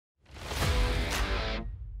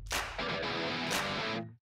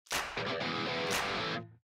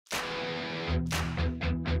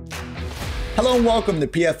Hello and welcome to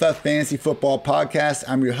PFF Fantasy Football Podcast.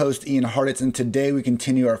 I'm your host, Ian Hartitz, and today we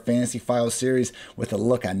continue our Fantasy Files series with a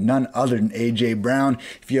look at none other than AJ Brown.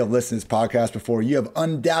 If you have listened to this podcast before, you have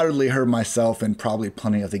undoubtedly heard myself and probably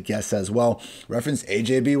plenty of the guests as well reference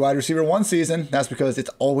AJB WR1 season. That's because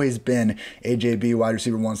it's always been AJB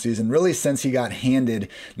WR1 season, really since he got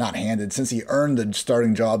since he earned the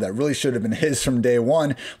starting job that really should have been his from day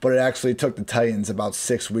one, but it actually took the Titans about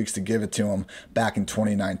 6 weeks to give it to him back in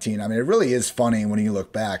 2019. I mean, it really is funny when you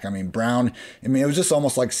look back. I mean, Brown, it was just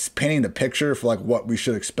almost like painting the picture for like what we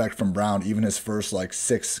should expect from Brown, even his first like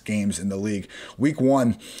 6 games in the league. Week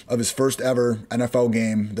 1 of his first ever NFL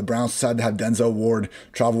game, the Browns decided to have Denzel Ward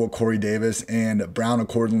travel with Corey Davis, and Brown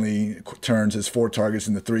accordingly turns his 4 targets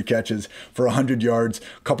into 3 catches for 100 yards.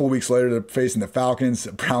 A couple of weeks later, they're facing the Falcons.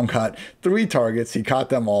 Brown got 3 targets. He caught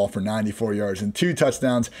them all for 94 yards and 2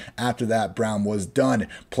 touchdowns. After that, Brown was done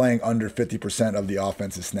playing under 50% of the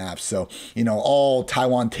offensive snaps. So, all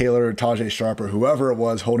Tywan Taylor, Tajay Sharp, or whoever it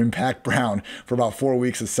was holding back Brown for about 4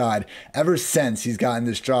 weeks aside, ever since he's gotten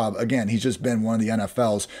this job, again, he's just been one of the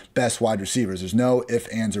NFL's best wide receivers. There's no ifs,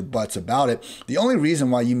 ands, or buts about it. The only reason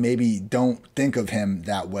why you maybe don't think of him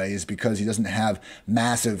that way is because he doesn't have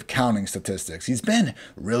massive counting statistics. He's been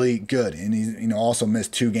really good, and he's also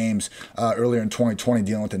missed 2 games earlier in 2020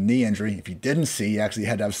 dealing with a knee injury. If you didn't see, he actually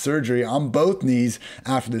had to have surgery on both knees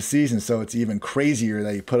after the season, so it's even crazier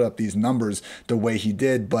that he put up these numbers the way he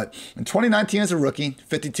did. But in 2019 as a rookie,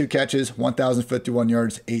 52 catches, 1,051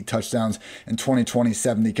 yards, 8 touchdowns. In 2020,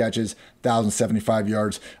 70 catches, 1,075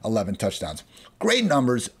 yards, 11 touchdowns. Great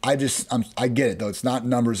numbers. I get it though. It's not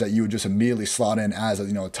numbers that you would just immediately slot in as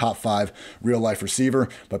a top 5 real life receiver.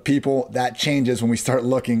 But people, that changes when we start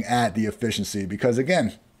looking at the efficiency, because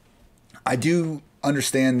again, I do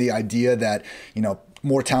understand the idea that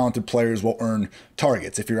more talented players will earn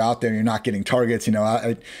targets. If you're out there and you're not getting targets,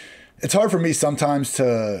 it's hard for me sometimes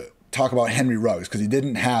to talk about Henry Ruggs because he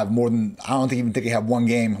didn't have more than, I don't even think he had 1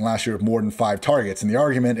 game last year with more than 5 targets. And the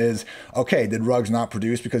argument is, okay, did Ruggs not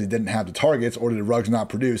produce because he didn't have the targets, or did Ruggs not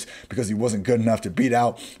produce because he wasn't good enough to beat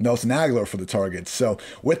out Nelson Aguilar for the targets? So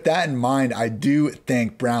with that in mind, I do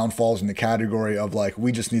think Brown falls in the category of like,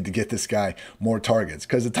 we just need to get this guy more targets,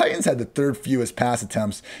 because the Titans had the 3rd fewest pass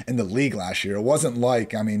attempts in the league last year. It wasn't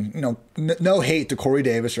like, no hate to Corey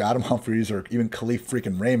Davis or Adam Humphries or even Khalif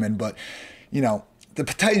freaking Raymond, but the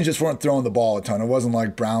Titans just weren't throwing the ball a ton. It wasn't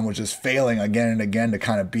like Brown was just failing again and again to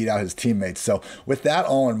kind of beat out his teammates. So with that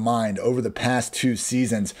all in mind, over the past 2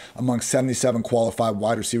 seasons, among 77 qualified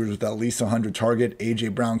wide receivers with at least 100 target,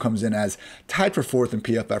 AJ Brown comes in as tied for 4th in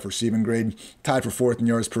PFF receiving grade, tied for 4th in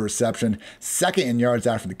yards per reception, 2nd in yards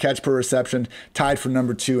after the catch per reception, tied for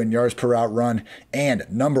number 2 in yards per route run, and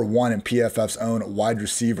number 1 in PFF's own wide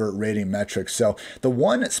receiver rating metrics. So the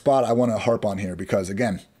one spot I want to harp on here, because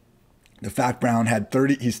again, the fact Brown had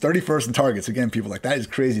he's 31st in targets. Again, people like, that is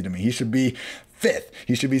crazy to me. He should be 5th.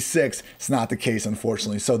 He should be 6th. It's not the case,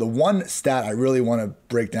 unfortunately. So the one stat I really want to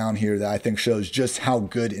break down here that I think shows just how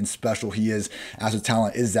good and special he is as a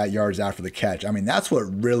talent is that yards after the catch. That's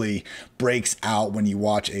what really breaks out when you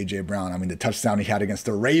watch AJ Brown. The touchdown he had against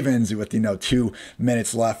the Ravens with 2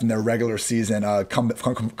 minutes left in their regular season,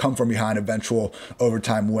 come from behind eventual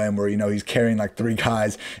overtime win where he's carrying like 3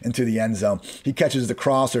 guys into the end zone. He catches the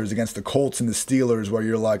crossers against the Colts and the Steelers where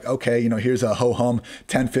you're like, okay, here's a ho-hum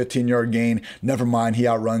 10-15 yard gain. Never mind, he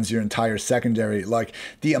outruns your entire secondary. Like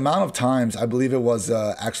the amount of times, I believe it was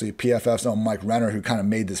actually PFF's own Mike Renner who kind of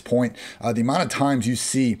made this point, the amount of times you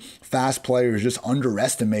see fast players just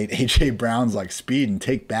underestimate AJ Brown's like speed and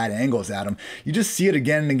take bad angles at him. You just see it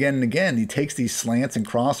again and again and again. He takes these slants and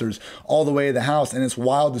crossers all the way to the house, and it's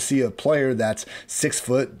wild to see a player that's 6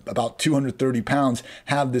 foot, about 230 pounds,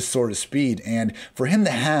 have this sort of speed. And for him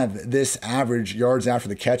to have this average yards after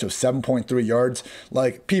the catch of 7.3 yards,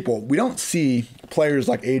 like people, we don't see players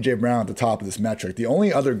like AJ Brown at the top of this metric. The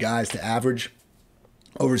only other guys to average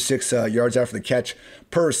over 6 yards after the catch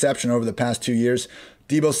per reception over the past 2 years,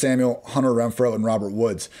 Deebo Samuel, Hunter Renfrow, and Robert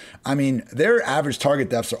Woods. Their average target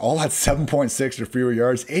depths are all at 7.6 or fewer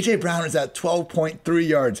yards. AJ Brown is at 12.3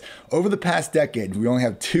 yards. Over the past decade, we only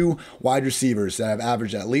have 2 wide receivers that have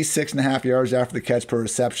averaged at least 6.5 yards after the catch per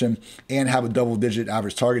reception and have a double-digit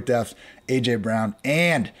average target depth. AJ Brown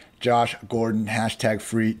and Josh Gordon,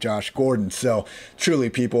 #free Josh Gordon. So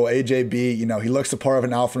truly, people, AJB, he looks the part of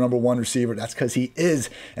an alpha number 1 receiver. That's because he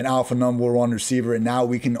is an alpha number 1 receiver. And now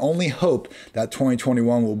we can only hope that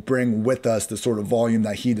 2021 will bring with us the sort of volume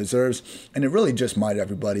that he deserves. And it really just might,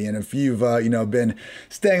 everybody. And if you've, been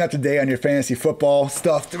staying up to date on your fantasy football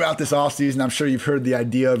stuff throughout this offseason, I'm sure you've heard the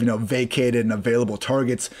idea of, vacated and available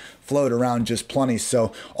targets float around just plenty.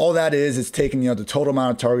 So all that is taking, the total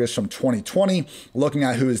amount of targets from 2020, looking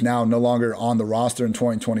at who is now no longer on the roster in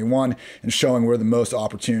 2021 and showing where the most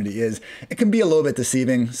opportunity is. It can be a little bit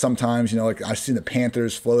deceiving sometimes, like I've seen the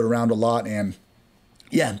Panthers float around a lot, and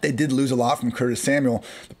yeah, they did lose a lot from Curtis Samuel.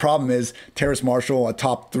 The problem is Terrace Marshall, a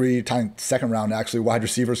top 3, second round actually, wide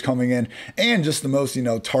receivers coming in, and just the most,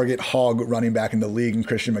 target hog running back in the league, and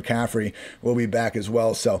Christian McCaffrey will be back as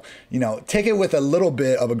well. So, take it with a little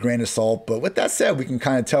bit of a grain of salt. But with that said, we can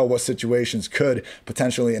kind of tell what situations could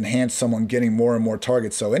potentially enhance someone getting more and more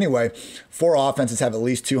targets. So anyway, 4 offenses have at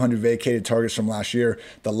least 200 vacated targets from last year.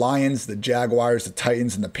 The Lions, the Jaguars, the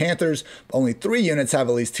Titans, and the Panthers. Only 3 units have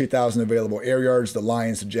at least 2,000 available air yards. The Lions,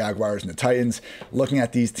 the Jaguars, and the Titans. Looking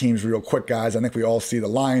at these teams real quick, guys, I think we all see the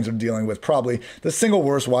Lions are dealing with probably the single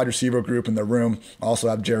worst wide receiver group in the room. Also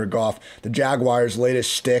have Jared Goff. The Jaguars'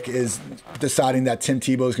 latest shtick is deciding that Tim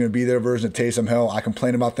Tebow is going to be their version of Taysom Hill. I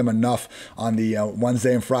complain about them enough on the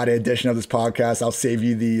Wednesday and Friday edition of this podcast. I'll save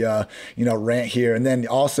you the rant here. And then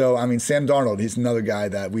also, Sam Darnold, he's another guy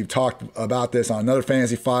that we've talked about this on another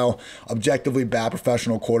fantasy file. Objectively bad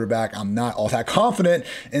professional quarterback. I'm not all that confident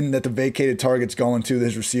in that the vacated targets going to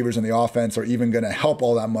his receivers in the offense are even going to help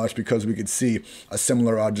all that much, because we could see a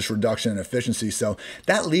similar just reduction in efficiency. So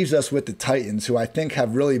that leaves us with the Titans, who I think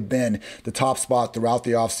have really been the top spot throughout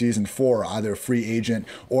the offseason for either a free agent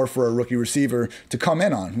or for a rookie receiver to come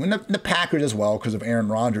in on. And the Packers as well, because of Aaron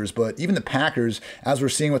Rodgers. But even the Packers, as we're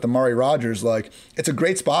seeing with Amari Rodgers, it's a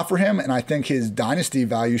great spot for him, and I think his dynasty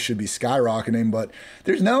value should be skyrocketing. But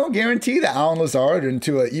there's no guarantee that Allen Lazard, and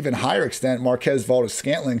to an even higher extent Marquez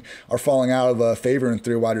Valdes-Scantling, are falling out of favor in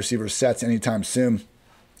 3 wide receiver sets anytime soon.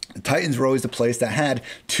 The Titans were always the place that had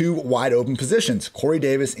 2 wide open positions, Corey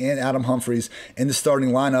Davis and Adam Humphries in the starting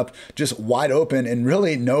lineup, just wide open and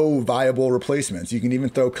really no viable replacements. You can even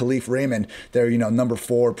throw Khalif Raymond, their number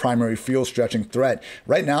 4 primary field stretching threat.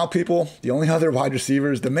 Right now, people, the only other wide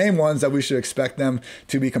receivers, the main ones that we should expect them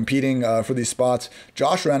to be competing for these spots,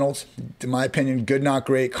 Josh Reynolds, in my opinion, good not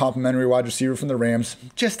great, complimentary wide receiver from the Rams,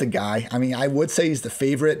 just a guy. I would say he's the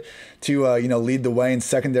favorite to lead the way in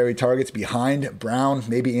secondary targets behind Brown,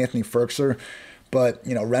 maybe Anthony Ferkser. But,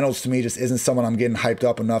 Reynolds to me just isn't someone I'm getting hyped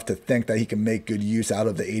up enough to think that he can make good use out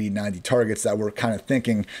of the 80-90 targets that we're kind of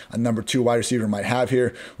thinking a number 2 wide receiver might have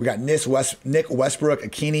here. We got Nick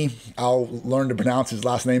Westbrook-Ikhine. I'll learn to pronounce his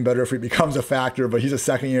last name better if he becomes a factor, but he's a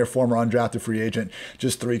second-year former undrafted free agent,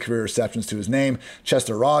 just 3 career receptions to his name.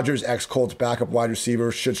 Chester Rogers, ex-Colts backup wide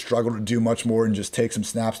receiver, should struggle to do much more than just take some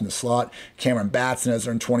snaps in the slot. Cameron Batson has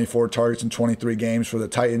earned 24 targets in 23 games for the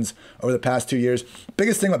Titans over the past 2 years.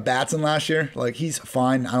 Biggest thing with Batson last year, he's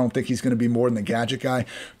fine. I don't think he's going to be more than the gadget guy.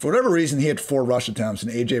 For whatever reason, he had 4 rush attempts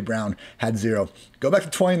and AJ Brown had 0. Go back to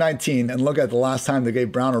 2019 and look at the last time they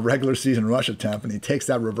gave Brown a regular season rush attempt, and he takes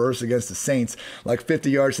that reverse against the Saints,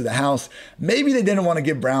 50 yards to the house. Maybe they didn't want to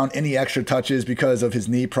give Brown any extra touches because of his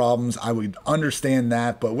knee problems. I would understand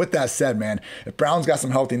that. But with that said, man, if Brown's got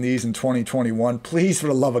some healthy knees in 2021, please, for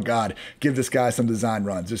the love of God, give this guy some design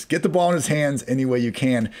runs. Just get the ball in his hands any way you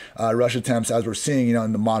can. Rush attempts, as we're seeing,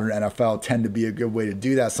 in the modern NFL, tend to be a good way to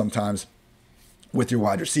do that sometimes with your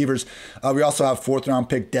wide receivers. We also have 4th round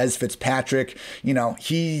pick Dez Fitzpatrick.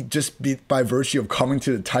 He just by virtue of coming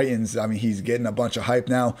to the Titans, he's getting a bunch of hype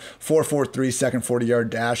now. 4.43 second 40-yard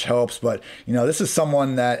dash helps, but this is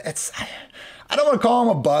someone that I don't want to call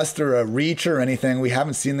him a bust or a reach or anything. We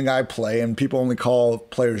haven't seen the guy play, and people only call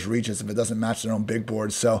players reaches if it doesn't match their own big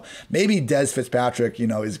board. So maybe Dez Fitzpatrick,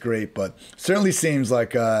 is great, but certainly seems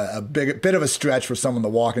like a bit of a stretch for someone to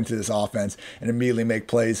walk into this offense and immediately make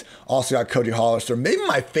plays. Also got Cody Hollister. Maybe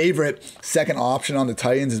my favorite second option on the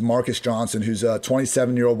Titans is Marcus Johnson, who's a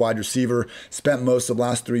 27-year-old wide receiver, spent most of the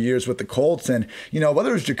last 3 years with the Colts. And,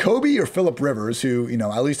 whether it's Jacoby or Phillip Rivers, who,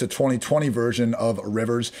 at least a 2020 version of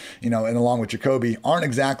Rivers, and along with Jacoby, aren't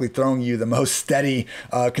exactly throwing you the most steady,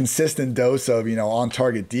 consistent dose of, on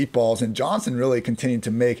target deep balls. And Johnson really continued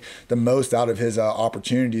to make the most out of his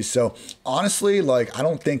opportunities. So honestly, I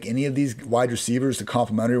don't think any of these wide receivers, the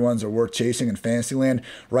complimentary ones, are worth chasing in Fantasyland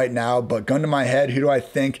right now. But gun to my head, who do I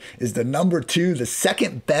think is the number 2, the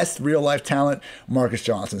second best real life talent? Marcus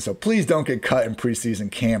Johnson. So please don't get cut in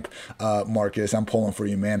preseason camp, Marcus. I'm pulling for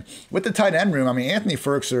you, man. With the tight end room, Anthony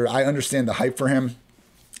Ferkser, I understand the hype for him.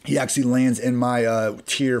 He actually lands in my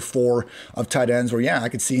tier 4 of tight ends where, I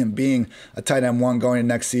could see him being a tight end 1 going into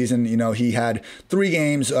next season. He had 3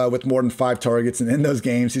 games with more than 5 targets, and in those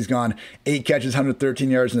games, he's gone 8 catches, 113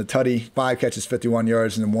 yards in the tutty, 5 catches, 51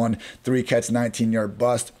 yards, and then 1 3-catch, 19-yard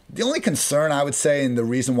bust. The only concern I would say, and the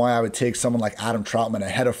reason why I would take someone like Adam Troutman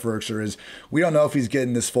ahead of Firkser, is we don't know if he's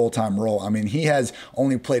getting this full-time role. I mean, he has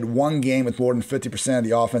only played one game with more than 50% of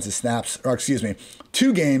the offensive snaps, or excuse me,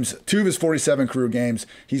 2 games, 2 of his 47 career games,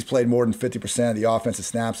 he's played more than 50% of the offensive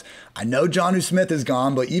snaps. I know Jonnu Smith is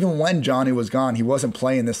gone, but even when Johnny was gone, he wasn't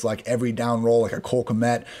playing this like every down role like a Cole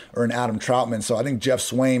Kmet or an Adam Troutman. So I think Jeff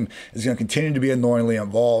Swaim is going to continue to be annoyingly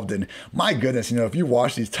involved. And my goodness, if you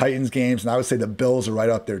watch these Titans games, and I would say the Bills are right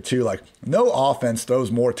up there too, like no offense throws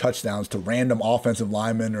more touchdowns to random offensive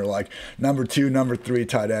linemen or like number 2, number 3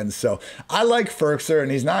 tight ends. So I like Firkser,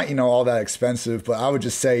 and he's not, all that expensive, but I would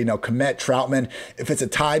just say, Kmet, Troutman, if it's a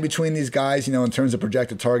tie between these guys, in terms of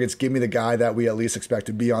projected targets, give me the guy that we at least expect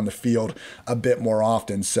to be on the field a bit more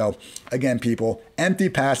often. So again, people, empty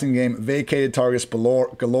passing game, vacated targets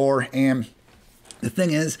galore. And the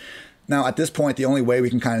thing is, now, at this point, the only way we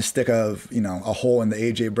can kind of stick a hole in the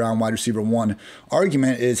AJ Brown wide receiver 1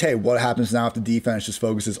 argument is, hey, what happens now if the defense just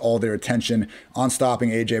focuses all their attention on stopping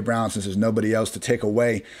AJ Brown since there's nobody else to take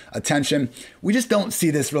away attention? We just don't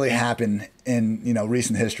see this really happen in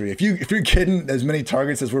recent history. If you're getting as many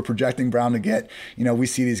targets as we're projecting Brown to get, we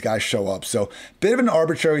see these guys show up. So bit of an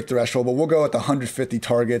arbitrary threshold, but we'll go with 150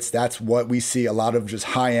 targets. That's what we see a lot of just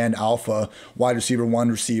high-end alpha wide receiver 1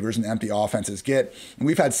 receivers and empty offenses get. And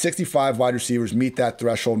we've had 65 wide receivers meet that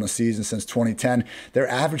threshold in a season since 2010. Their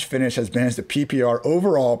average finish has been as the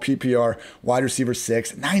overall PPR wide receiver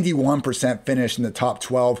 6, 91% finish in the top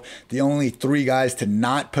 12. The only 3 guys to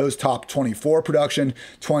not post top 24 production: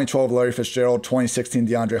 2012 Larry Fitzgerald, 2016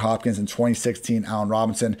 DeAndre Hopkins, and 2016 Allen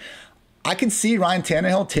Robinson. I can see Ryan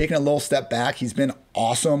Tannehill taking a little step back. He's been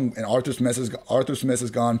awesome, and Arthur Smith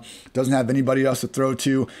is gone. Doesn't have anybody else to throw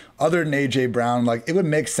to other than AJ Brown. Like, it would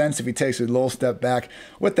make sense if he takes a little step back.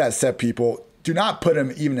 With that said, people, do not put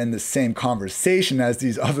him even in the same conversation as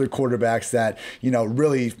these other quarterbacks that,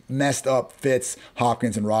 really messed up Fitz,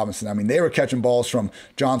 Hopkins, and Robinson. I mean, they were catching balls from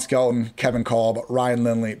John Skelton, Kevin Kolb, Ryan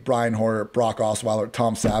Lindley, Brian Hoyer, Brock Osweiler,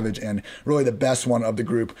 Tom Savage, and really the best one of the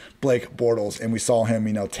group, Blake Bortles. And we saw him,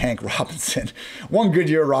 tank Robinson. One good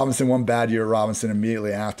year of Robinson, one bad year of Robinson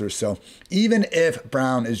immediately after. So even if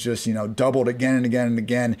Brown is just, doubled again and again and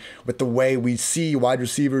again with the way we see wide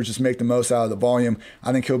receivers just make the most out of the volume,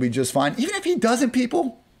 I think he'll be just fine. Even if he doesn't,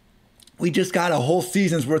 people, we just got a whole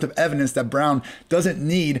season's worth of evidence that Brown doesn't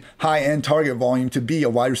need high-end target volume to be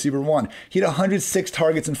a wide receiver 1. He had 106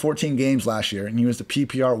 targets in 14 games last year, and he was the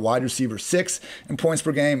PPR wide receiver 6 in points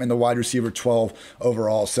per game and the wide receiver 12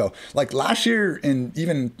 overall. So, like last year and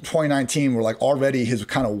even 2019 were like already his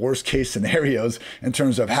kind of worst-case scenarios in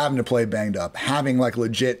terms of having to play banged up, having like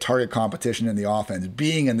legit target competition in the offense,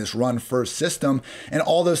 being in this run-first system, and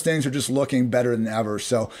all those things are just looking better than ever.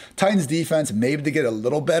 So, Titans defense, maybe to get a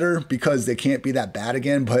little better because they can't be that bad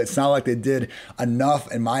again, but it's not like they did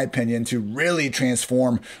enough, in my opinion, to really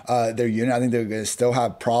transform their unit. I think they're going to still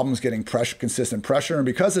have problems getting consistent pressure, and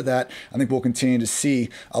because of that, I think we'll continue to see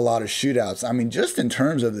a lot of shootouts. I mean, just in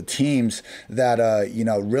terms of the teams that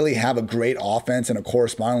really have a great offense and a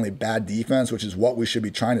correspondingly bad defense, which is what we should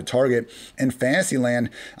be trying to target in fantasy land.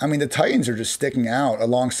 I mean, the Titans are just sticking out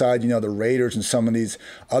alongside the Raiders and some of these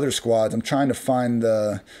other squads. I'm trying to find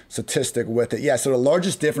the statistic with it. Yeah, so the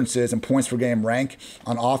largest differences in points per game rank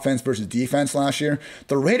on offense versus defense last year,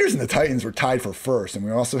 the Raiders and the Titans were tied for first, and we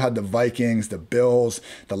also had the Vikings, the Bills,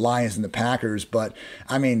 the Lions, and the Packers. But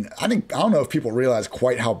I mean, I don't know if people realize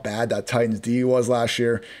quite how bad that Titans D was last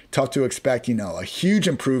year. Tough to expect a huge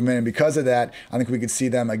improvement, and because of that, I think we could see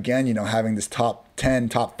them again having this top 10,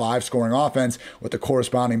 top 5 scoring offense with the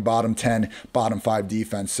corresponding bottom 10, bottom 5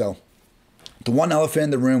 defense. So the one elephant in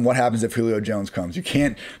the room: what happens if Julio Jones comes? You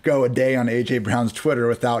can't go a day on AJ Brown's Twitter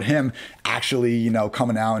without him actually,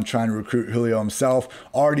 coming out and trying to recruit Julio himself,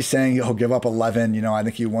 already saying he'll give up 11. I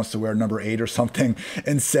think he wants to wear number 8 or something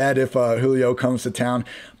instead if Julio comes to town.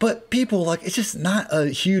 But people, it's just not a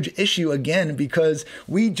huge issue again, because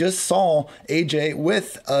we just saw AJ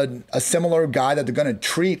with a similar guy that they're going to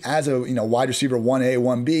treat as a, wide receiver 1A,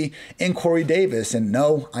 1B in Corey Davis. And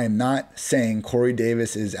no, I am not saying Corey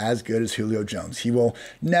Davis is as good as Julio Jones. He will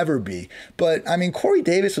never be. But I mean, Corey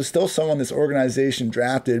Davis was still someone this organization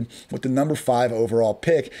drafted with the number 5 overall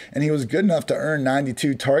pick, and he was good enough to earn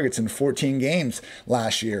 92 targets in 14 games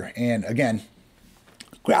last year. And again,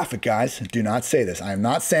 graphic guys, do not say this. I am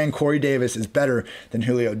not saying Corey Davis is better than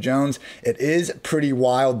Julio Jones. It is pretty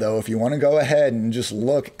wild, though. If you want to go ahead and just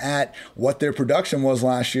look at what their production was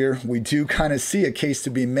last year, we do kind of see a case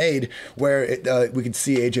to be made where we could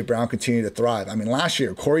see AJ Brown continue to thrive. I mean, last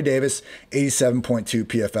year, Corey Davis, 87.2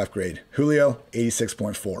 PFF grade. Julio,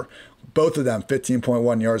 86.4. Both of them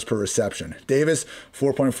 15.1 yards per reception. Davis,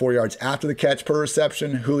 4.4 yards after the catch per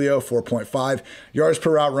reception. Julio, 4.5 yards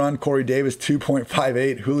per route run. Corey Davis,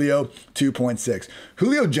 2.58. Julio, 2.6.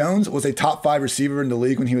 Julio Jones was a top 5 receiver in the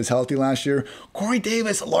league when he was healthy last year. Corey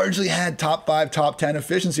Davis largely had top 5, top 10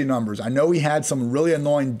 efficiency numbers. I know he had some really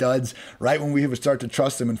annoying duds right when we would start to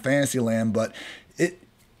trust him in fantasy land, but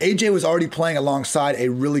AJ was already playing alongside a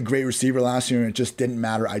really great receiver last year, and it just didn't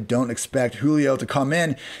matter. I don't expect Julio to come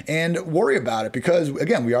in and worry about it because,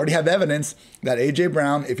 again, we already have evidence that AJ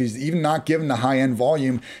Brown, if he's even not given the high-end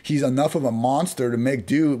volume, he's enough of a monster to make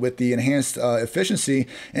do with the enhanced efficiency.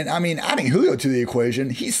 And, I mean, adding Julio to the equation,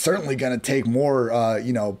 he's certainly going to take more,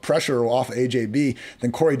 pressure off AJB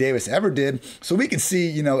than Corey Davis ever did. So we can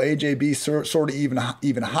see, AJB sort of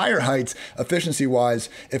even higher heights efficiency-wise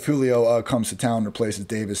if Julio comes to town and replaces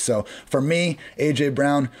Davis. So for me, AJ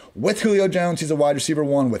Brown, with Julio Jones, he's a wide receiver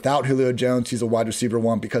 1. Without Julio Jones, he's a wide receiver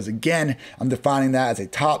 1 because, again, I'm defining that as a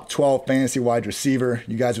top 12 fantasy wide receiver.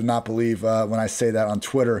 You guys would not believe when I say that on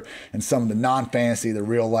Twitter, and some of the non-fantasy, the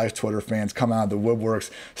real-life Twitter fans come out of the woodworks,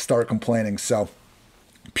 start complaining. So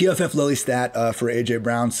PFF Lily stat for AJ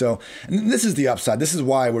Brown. So, and this is the upside. This is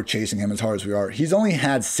why we're chasing him as hard as we are. He's only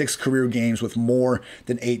had 6 career games with more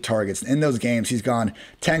than 8 targets. In those games, he's gone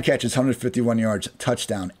 10 catches, 151 yards,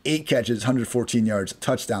 touchdown. 8 catches, 114 yards,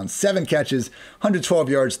 touchdown. 7 catches, 112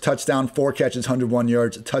 yards, touchdown. 4 catches, 101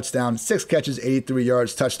 yards, touchdown. 6 catches, 83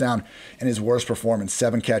 yards, touchdown. And his worst performance,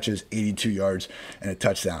 7 catches, 82 yards, and a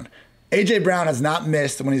touchdown. AJ Brown has not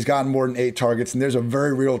missed when he's gotten more than 8 targets, and there's a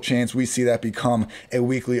very real chance we see that become a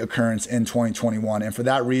weekly occurrence in 2021. And for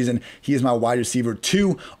that reason, he is my wide receiver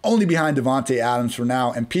 2, only behind Davante Adams for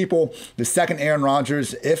now. And people, the second Aaron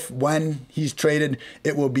Rodgers, when he's traded,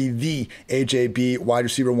 it will be the AJB wide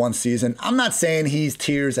receiver 1 season. I'm not saying he's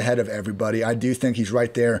tiers ahead of everybody. I do think he's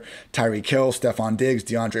right there. Tyreek Hill, Stephon Diggs,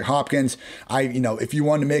 DeAndre Hopkins. If you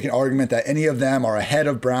wanted to make an argument that any of them are ahead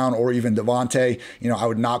of Brown or even Davante, I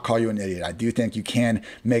would not call you an idiot. I do think you can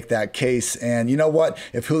make that case. And you know what?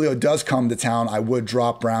 If Julio does come to town, I would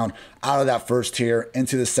drop Brown out of that first tier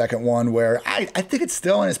into the second one, where I think it's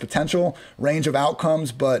still in his potential range of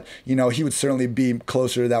outcomes, but he would certainly be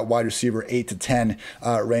closer to that wide receiver 8 to 10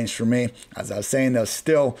 range for me. As I was saying, though,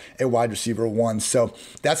 still a wide receiver 1. So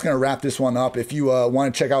that's going to wrap this one up. If you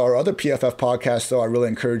want to check out our other PFF podcasts, though, I really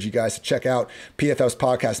encourage you guys to check out PFF's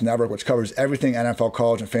podcast network, which covers everything NFL,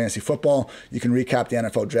 college, and fantasy football. You can recap the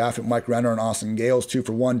NFL draft with Mike Renner and Austin Gale's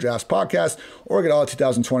 2-for-1 Drafts podcast, or get all the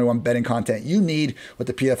 2021 betting content you need with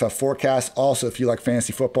the PFF forecast. Also, if you like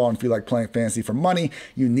fantasy football and if you like playing fantasy for money,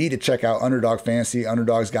 you need to check out Underdog Fantasy.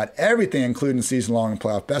 Underdog's got everything, including season-long and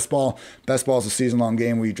playoff best ball. Best ball is a season-long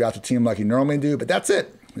game where you draft a team like you normally do, but that's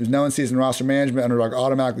it. There's no in-season roster management. Underdog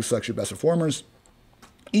automatically selects your best performers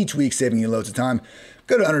each week, saving you loads of time.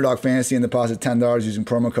 Go to Underdog Fantasy and deposit $10 using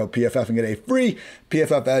promo code PFF and get a free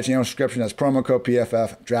PFF Edge annual subscription. That's promo code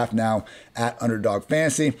PFF. Draft now at Underdog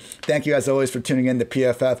Fantasy. Thank you, as always, for tuning in to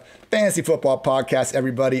PFF Fantasy Football Podcast,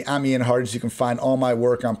 everybody. I'm Ian Hartitz. You can find all my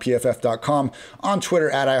work on PFF.com, on Twitter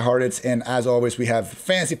at iHartitz. And as always, we have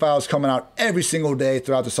Fantasy Files coming out every single day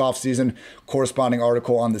throughout this offseason. Corresponding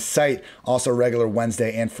article on the site. Also regular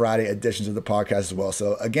Wednesday and Friday editions of the podcast as well.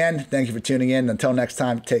 So again, thank you for tuning in. Until next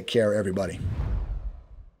time, take care, everybody.